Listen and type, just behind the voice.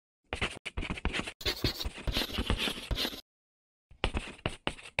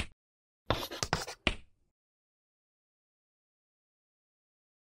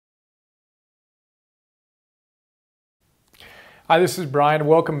Hi, this is Brian.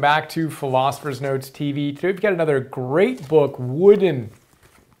 Welcome back to Philosopher's Notes TV. Today we've got another great book, Wooden.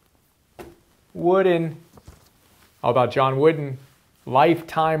 All about John Wooden,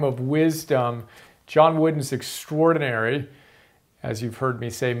 Lifetime of Wisdom. John Wooden's extraordinary, as you've heard me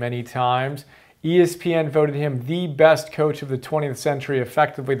say many times. ESPN voted him the best coach of the 20th century,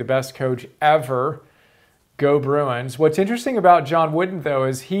 effectively the best coach ever. Go Bruins. What's interesting about John Wooden, though,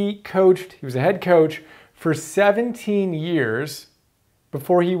 is he was a head coach for 17 years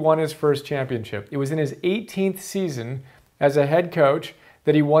before he won his first championship. It was in his 18th season as a head coach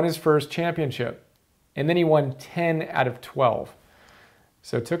that he won his first championship. And then he won 10 out of 12.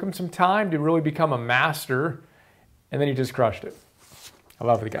 So it took him some time to really become a master, and then he just crushed it. I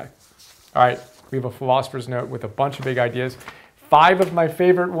love the guy. All right, we have a philosopher's note with a bunch of big ideas. 5 of my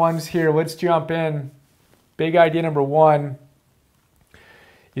favorite ones here. Let's jump in. Big idea number 1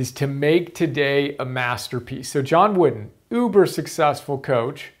 is to make today a masterpiece. So John Wooden, uber successful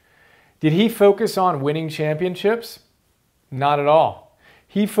coach. Did he focus on winning championships? Not at all.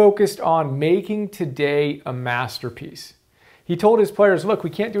 He focused on making today a masterpiece. He told his players, look, we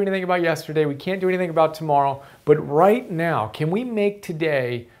can't do anything about yesterday, we can't do anything about tomorrow, but right now, can we make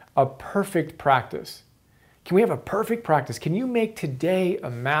today a perfect practice? Can we have a perfect practice? Can you make today a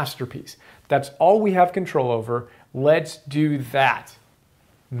masterpiece? That's all we have control over. Let's do that.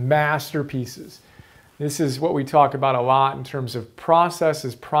 Masterpieces. This is what we talk about a lot in terms of process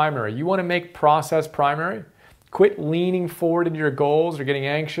is primary. You want to make process primary? Quit leaning forward into your goals or getting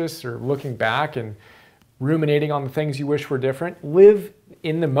anxious or looking back and ruminating on the things you wish were different. Live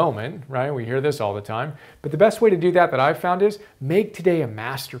in the moment, right? We hear this all the time. But the best way to do that I've found is make today a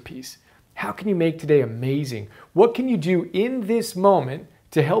masterpiece. How can you make today amazing? What can you do in this moment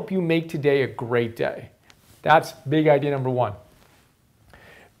to help you make today a great day? That's big idea number 1.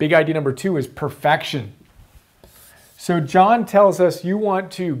 Big idea number 2 is perfection. So John tells us you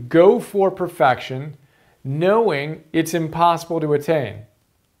want to go for perfection knowing it's impossible to attain.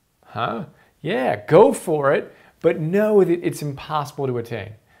 Huh? Yeah, go for it, but know that it's impossible to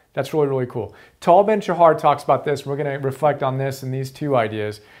attain. That's really, really cool. Tal Ben-Shahar talks about this. We're going to reflect on this and these 2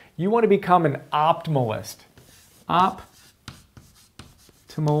 ideas. You want to become an optimalist.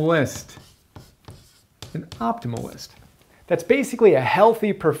 Optimalist. An optimalist. That's basically a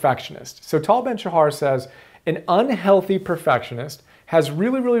healthy perfectionist. So Tal Ben-Shahar says an unhealthy perfectionist has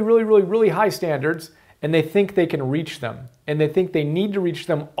really high standards, and they think they can reach them, and they think they need to reach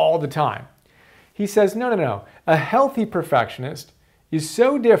them all the time. He says, no. A healthy perfectionist is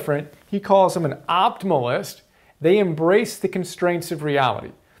so different, he calls them an optimalist. They embrace the constraints of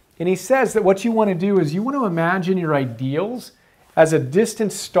reality. And he says that what you want to do is you want to imagine your ideals as a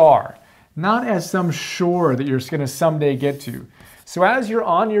distant star, not as some shore that you're going to someday get to. So as you're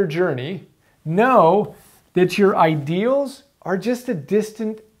on your journey, know that your ideals are just a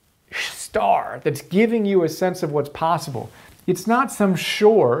distant star that's giving you a sense of what's possible. It's not some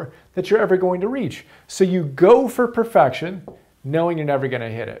shore that you're ever going to reach. So you go for perfection, knowing you're never going to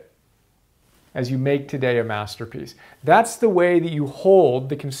hit it, as you make today a masterpiece. That's the way that you hold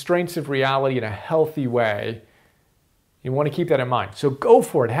the constraints of reality in a healthy way. You want to keep that in mind. So go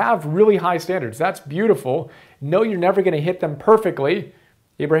for it. Have really high standards. That's beautiful. Know you're never going to hit them perfectly.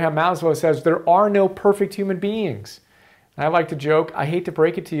 Abraham Maslow says there are no perfect human beings. And I like to joke, I hate to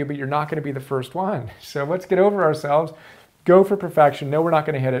break it to you, but you're not going to be the first one. So let's get over ourselves. Go for perfection. Know we're not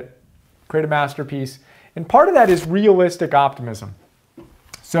going to hit it. Create a masterpiece. And part of that is realistic optimism.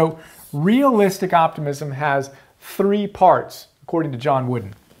 So realistic optimism has 3 parts, according to John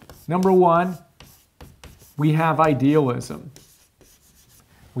Wooden. Number 1, we have idealism.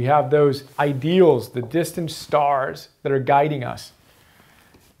 We have those ideals, the distant stars that are guiding us.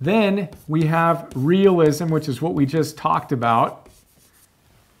 Then we have realism, which is what we just talked about.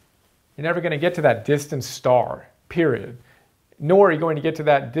 You're never going to get to that distant star, period. Nor are you going to get to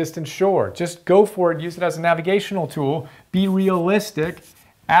that distant shore. Just go for it, use it as a navigational tool, be realistic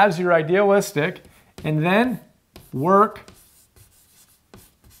as you're idealistic, and then work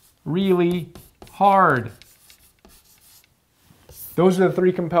really hard. Those are the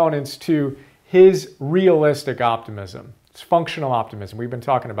 3 components to his realistic optimism. It's functional optimism. We've been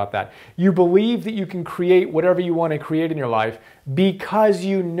talking about that. You believe that you can create whatever you want to create in your life because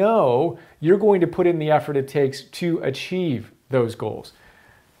you know you're going to put in the effort it takes to achieve those goals.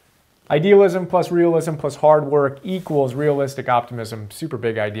 Idealism plus realism plus hard work equals realistic optimism. Super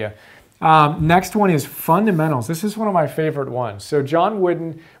big idea. Next one is fundamentals. This is one of my favorite ones. So John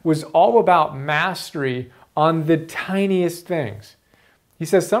Wooden was all about mastery on the tiniest things. He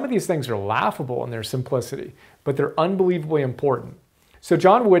says some of these things are laughable in their simplicity, but they're unbelievably important. So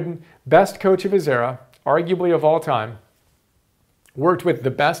John Wooden, best coach of his era, arguably of all time, worked with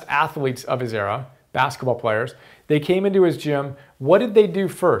the best athletes of his era, basketball players. They came into his gym. What did they do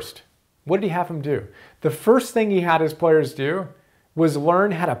first? What did he have them do? The first thing he had his players do was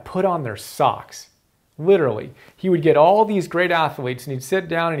learn how to put on their socks. Literally. He would get all these great athletes and he'd sit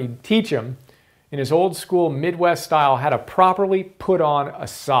down and he'd teach them in his old school Midwest style how to properly put on a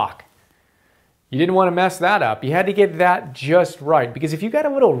sock. You didn't want to mess that up. You had to get that just right, because if you got a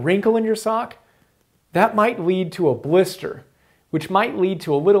little wrinkle in your sock, that might lead to a blister, which might lead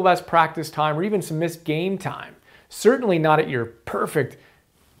to a little less practice time or even some missed game time. Certainly not at your perfect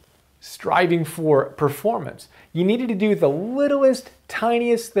striving for performance. You needed to do the littlest,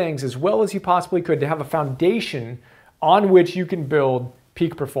 tiniest things as well as you possibly could to have a foundation on which you can build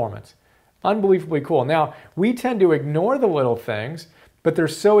peak performance. Unbelievably cool. Now, we tend to ignore the little things, but they're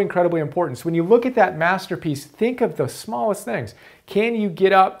so incredibly important. So when you look at that masterpiece, think of the smallest things. Can you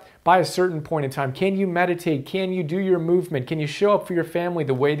get up by a certain point in time? Can you meditate? Can you do your movement? Can you show up for your family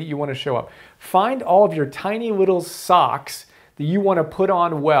the way that you want to show up? Find all of your tiny little socks that you want to put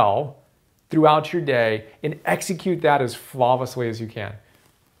on well throughout your day and execute that as flawlessly as you can.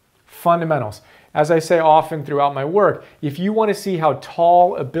 Fundamentals. As I say often throughout my work, if you want to see how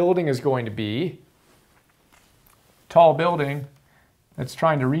tall a building is going to be, tall building that's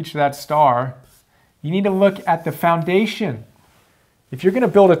trying to reach that star, you need to look at the foundation. If you're going to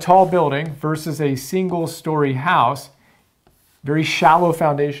build a tall building versus a single-story house, very shallow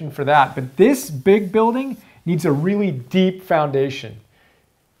foundation for that. But this big building needs a really deep foundation.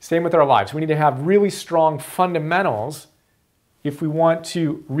 Same with our lives. We need to have really strong fundamentals if we want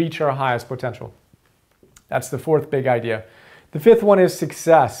to reach our highest potential. That's the fourth big idea. The fifth one is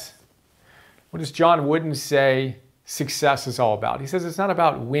success. What does John Wooden say success is all about? He says it's not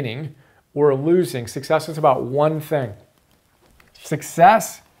about winning or losing. Success is about one thing.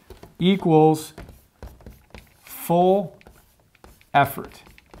 Success equals full effort.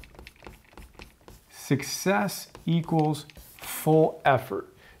 Success equals full effort.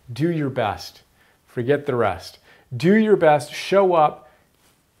 Do your best. Forget the rest. Do your best. Show up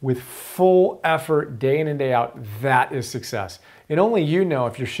with full effort day in and day out. That is success. And only you know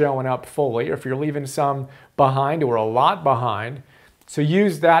if you're showing up fully or if you're leaving some behind or a lot behind. So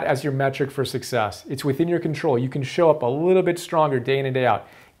use that as your metric for success. It's within your control. You can show up a little bit stronger day in and day out.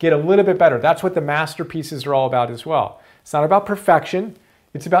 Get a little bit better. That's what the masterpieces are all about as well. It's not about perfection.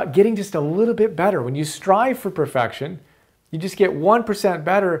 It's about getting just a little bit better. When you strive for perfection, you just get 1%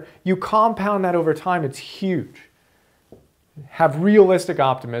 better. You compound that over time. It's huge. Have realistic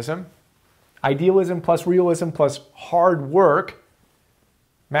optimism. Idealism plus realism plus hard work.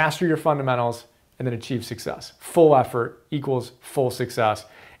 Master your fundamentals and then achieve success. Full effort equals full success.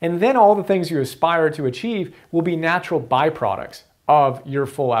 And then all the things you aspire to achieve will be natural byproducts of your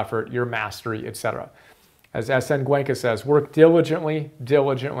full effort, your mastery, etc. As S.N. Gwenka says, work diligently,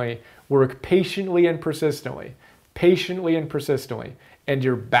 work patiently and persistently, and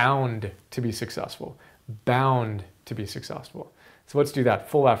you're bound to be successful. Bound to be successful. So let's do that.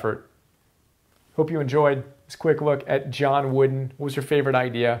 Full effort. Hope you enjoyed this quick look at John Wooden. What was your favorite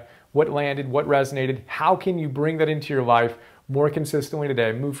idea? What landed? What resonated? How can you bring that into your life more consistently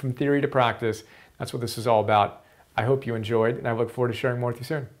today? Move from theory to practice. That's what this is all about. I hope you enjoyed, and I look forward to sharing more with you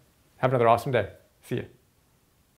soon. Have another awesome day. See you.